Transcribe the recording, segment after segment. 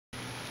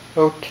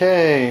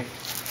Okay,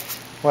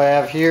 what I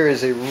have here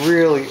is a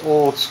really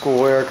old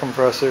school air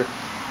compressor,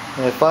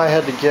 and if I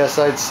had to guess,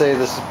 I'd say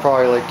this is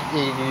probably like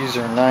 80s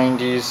or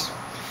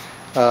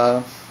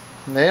 90s.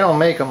 They don't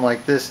make them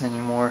like this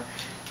anymore.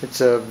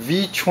 It's a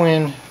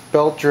V-twin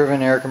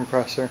belt-driven air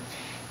compressor.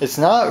 It's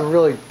not a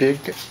really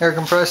big air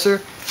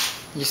compressor.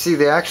 You see,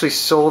 they actually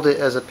sold it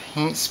as a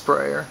paint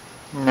sprayer.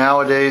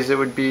 Nowadays it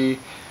would be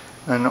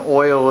an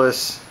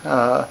oilless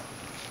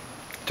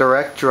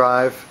direct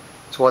drive.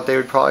 It's what they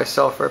would probably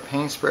sell for a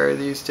paint sprayer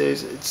these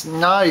days. It's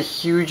not a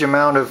huge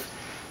amount of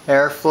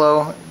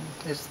airflow.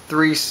 It's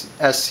 3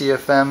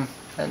 SCFM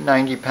at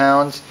 90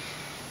 pounds.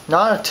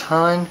 Not a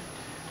ton,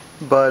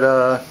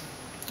 but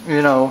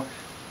you know,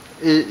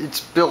 it's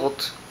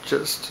built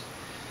just,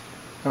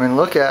 I mean,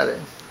 look at it.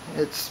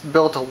 It's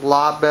built a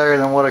lot better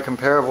than what a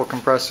comparable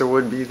compressor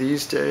would be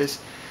these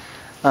days.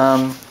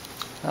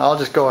 I'll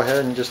just go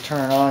ahead and just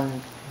turn it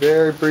on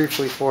very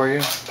briefly for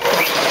you.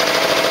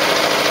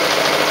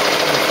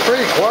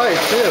 Pretty quiet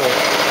too,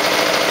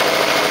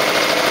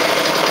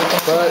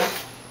 but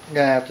I'm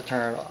gonna have to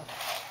turn it off.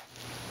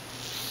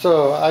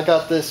 So I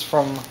got this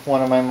from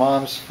one of my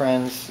mom's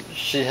friends.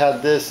 She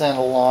had this and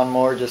a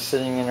lawnmower just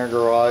sitting in her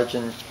garage,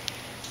 and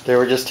they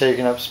were just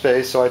taking up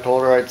space, so I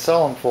told her I'd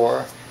sell them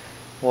for her.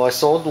 Well, I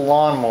sold the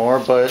lawnmower,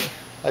 but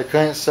I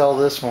couldn't sell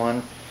this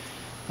one,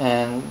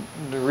 and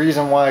the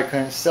reason why I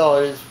couldn't sell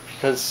it is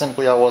because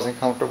simply I wasn't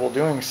comfortable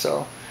doing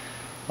so.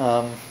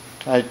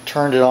 I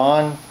turned it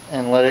on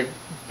and let it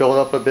build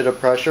up a bit of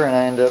pressure, and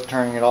I ended up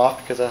turning it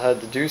off because I had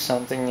to do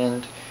something,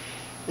 and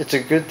it's a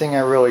good thing I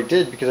really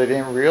did because I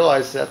didn't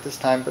realize it at this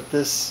time, but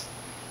this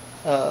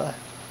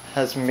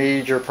has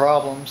major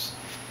problems.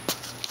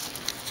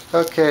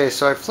 Okay,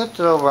 so I flipped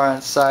it over on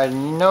its side,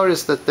 and you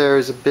notice that there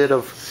is a bit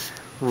of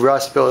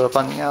rust buildup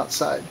on the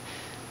outside.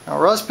 Now,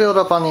 rust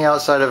buildup on the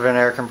outside of an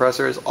air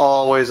compressor is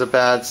always a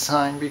bad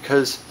sign,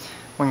 because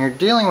when you're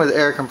dealing with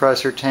air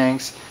compressor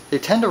tanks, they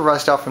tend to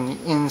rust out from the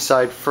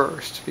inside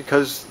first,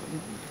 because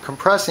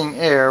compressing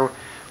air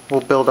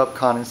will build up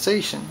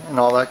condensation, and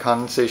all that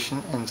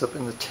condensation ends up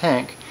in the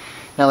tank.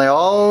 Now, they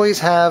always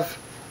have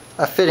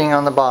a fitting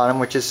on the bottom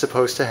which is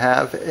supposed to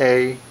have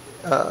a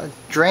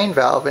drain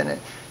valve in it,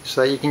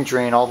 so that you can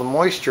drain all the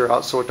moisture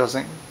out so it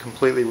doesn't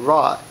completely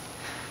rot.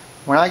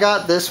 When I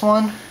got this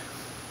one,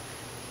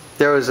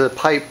 there was a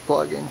pipe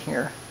plug in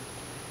here.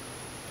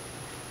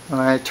 When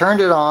I turned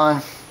it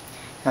on,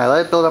 I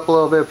let it build up a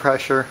little bit of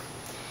pressure,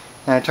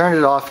 and I turned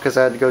it off because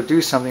I had to go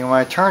do something. When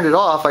I turned it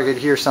off, I could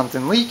hear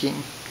something leaking,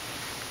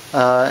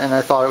 and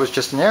I thought it was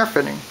just an air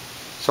fitting.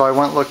 So I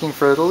went looking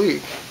for the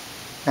leak,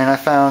 and I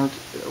found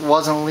it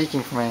wasn't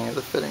leaking from any of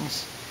the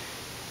fittings.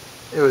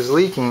 It was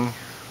leaking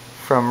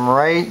from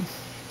right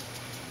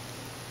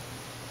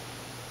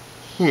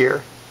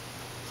here,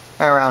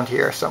 around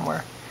here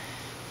somewhere.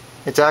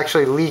 It's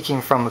actually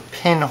leaking from a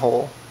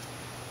pinhole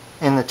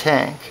in the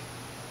tank,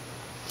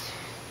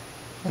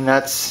 and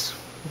that's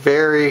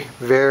very,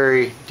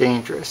 very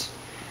dangerous,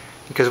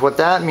 because what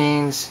that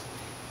means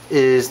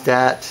is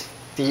that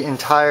the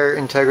entire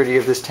integrity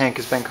of this tank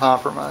has been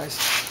compromised.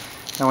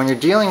 Now, when you're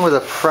dealing with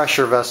a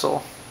pressure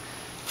vessel,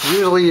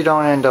 usually you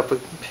don't end up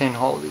with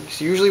pinhole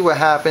leaks. Usually what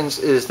happens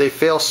is they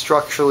fail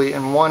structurally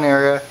in one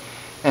area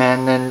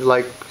and then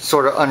like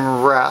sort of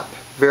unwrap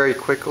very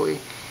quickly.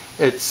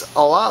 It's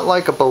a lot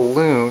like a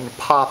balloon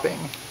popping,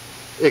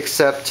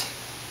 except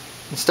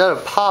instead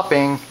of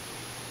popping,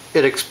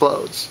 it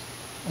explodes.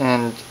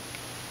 And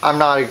I'm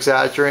not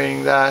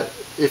exaggerating that.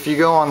 If you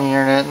go on the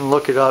internet and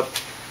look it up,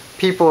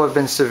 people have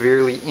been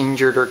severely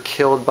injured or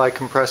killed by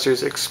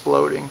compressors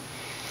exploding.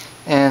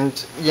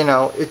 And you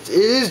know, it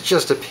is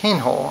just a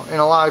pinhole, and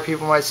a lot of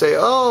people might say,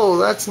 oh,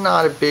 that's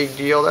not a big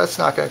deal, that's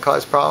not going to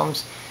cause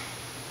problems.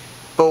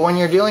 But when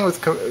you're dealing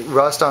with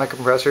rust on a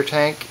compressor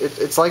tank,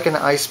 it's like an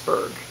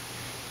iceberg.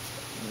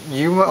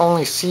 You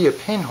only see a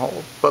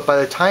pinhole, but by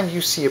the time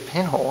you see a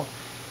pinhole,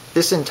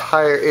 this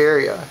entire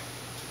area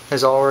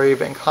has already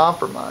been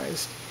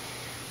compromised.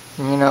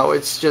 You know,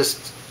 it's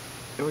just,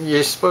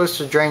 you're supposed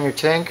to drain your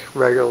tank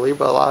regularly,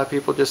 but a lot of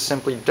people just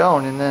simply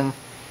don't, and then,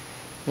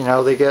 you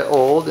know, they get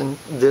old and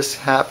this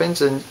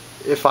happens, and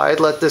if I had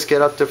let this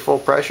get up to full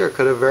pressure, it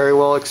could have very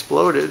well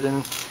exploded.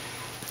 And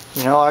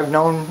you know, I've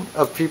known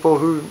of people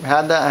who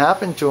had that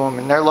happen to them,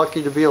 and they're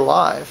lucky to be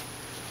alive.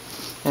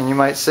 And you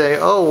might say,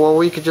 oh, well,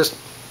 we could just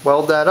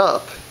weld that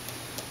up.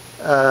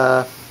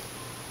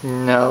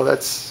 No,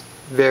 that's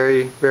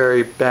very,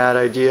 very bad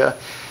idea.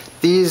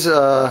 These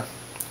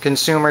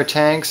consumer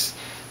tanks,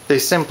 they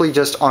simply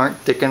just aren't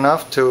thick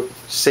enough to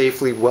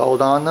safely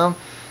weld on them.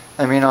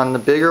 I mean, on the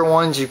bigger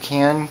ones you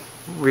can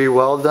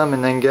re-weld them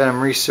and then get them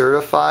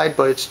recertified,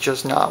 but it's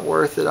just not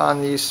worth it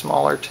on these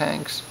smaller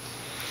tanks.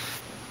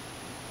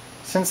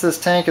 Since this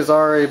tank has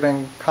already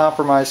been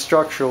compromised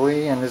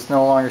structurally and is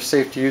no longer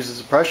safe to use as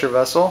a pressure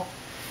vessel,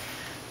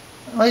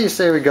 I just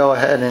say we go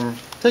ahead and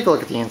take a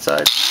look at the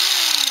inside.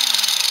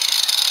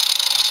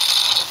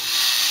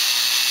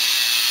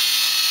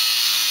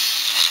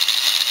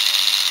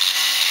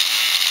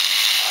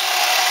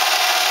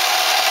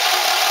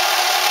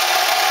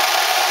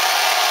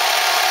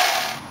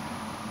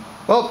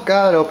 Oh,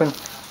 got it open.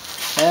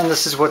 And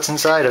this is what's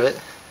inside of it.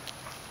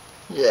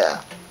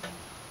 Yeah.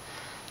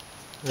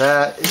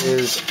 That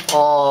is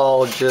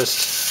all just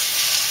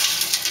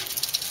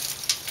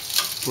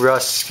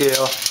rust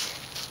scale.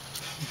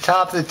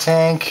 Top of the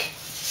tank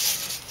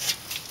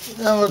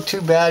doesn't look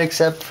too bad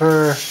except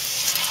for,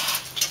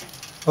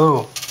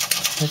 oh,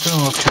 that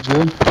doesn't look too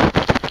good.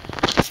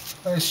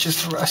 It's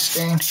just a rust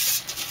stain.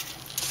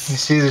 You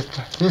see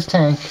that this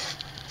tank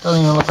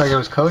doesn't even look like it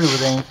was coated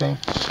with anything.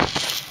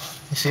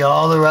 You see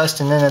all the rust,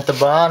 and then at the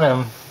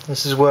bottom,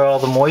 this is where all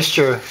the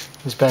moisture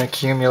has been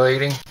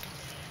accumulating.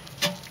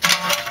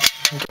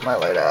 Get my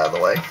light out of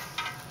the way.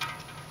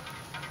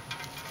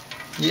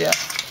 Yeah.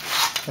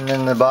 And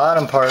then the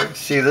bottom part,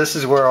 see, this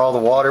is where all the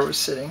water was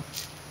sitting.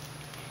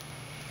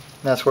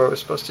 That's where it was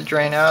supposed to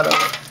drain out of.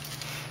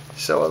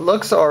 So it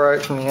looks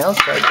alright from the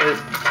outside, but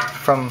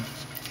from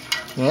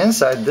the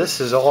inside, this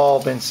has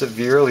all been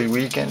severely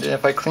weakened. And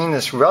if I clean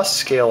this rust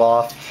scale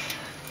off,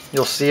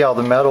 you'll see how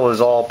the metal is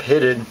all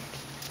pitted.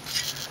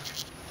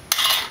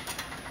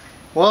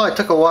 Well, I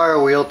took a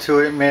wire wheel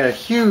to it and made a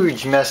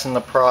huge mess in the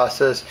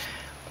process.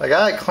 I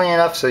got it clean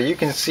up so you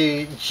can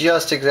see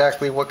just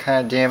exactly what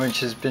kind of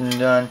damage has been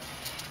done.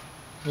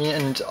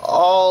 And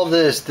all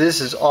this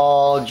is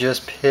all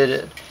just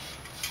pitted.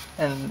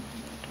 And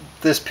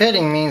this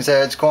pitting means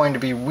that it's going to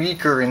be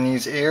weaker in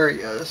these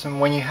areas.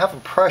 And when you have a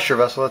pressure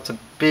vessel, that's a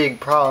big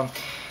problem.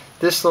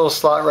 This little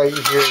slot right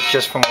here is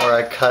just from where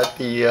I cut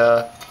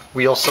the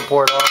wheel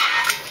support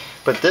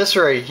off. But this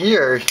right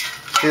here,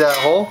 see that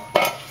hole?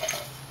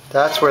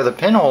 That's where the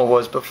pinhole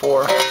was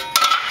before.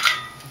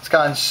 It's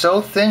gotten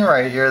so thin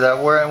right here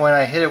that when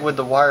I hit it with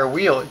the wire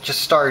wheel, it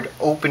just started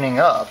opening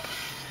up.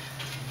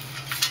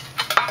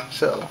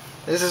 So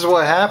this is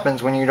what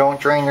happens when you don't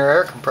drain your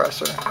air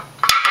compressor.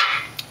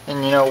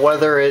 And you know,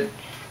 whether it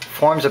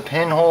forms a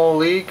pinhole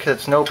leak,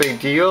 that's no big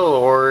deal,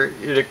 or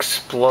it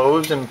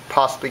explodes and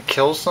possibly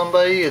kills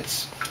somebody,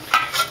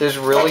 there's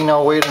really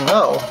no way to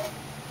know.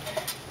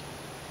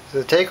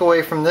 So the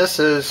takeaway from this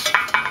is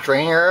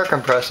drain your air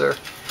compressor.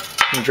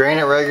 And drain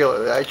it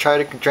regularly. I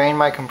try to drain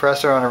my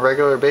compressor on a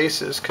regular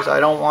basis because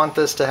I don't want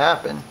this to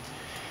happen.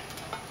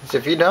 Because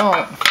if you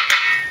don't,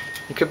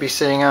 you could be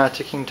sitting on a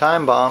ticking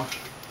time bomb.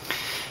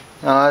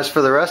 Now, as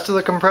for the rest of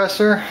the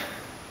compressor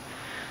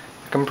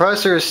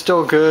is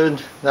still good.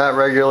 That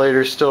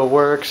regulator still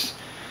works.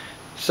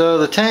 So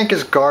the tank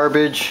is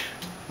garbage.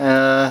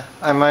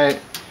 I might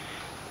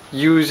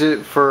use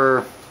it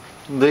for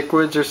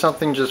liquids or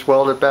something, just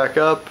weld it back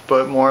up,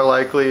 but more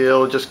likely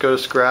it'll just go to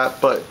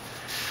scrap. But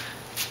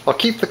I'll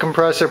keep the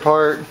compressor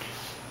part.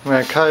 I'm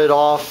going to cut it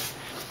off,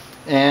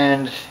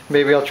 and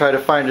maybe I'll try to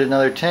find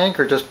another tank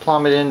or just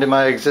plumb it into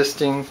my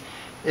existing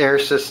air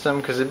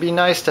system, because it'd be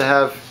nice to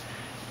have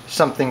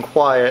something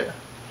quiet,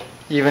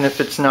 even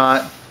if it's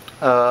not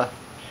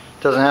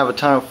doesn't have a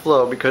ton of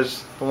flow,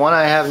 because the one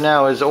I have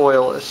now is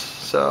oilless,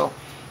 so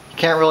you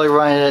can't really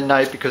run it at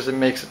night because it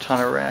makes a ton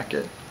of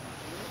racket.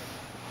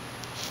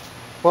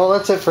 Well,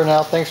 that's it for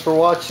now. Thanks for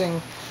watching.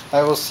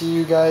 I will see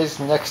you guys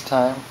next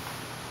time.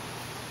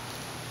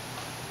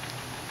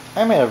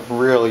 I made a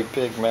really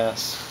big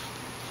mess.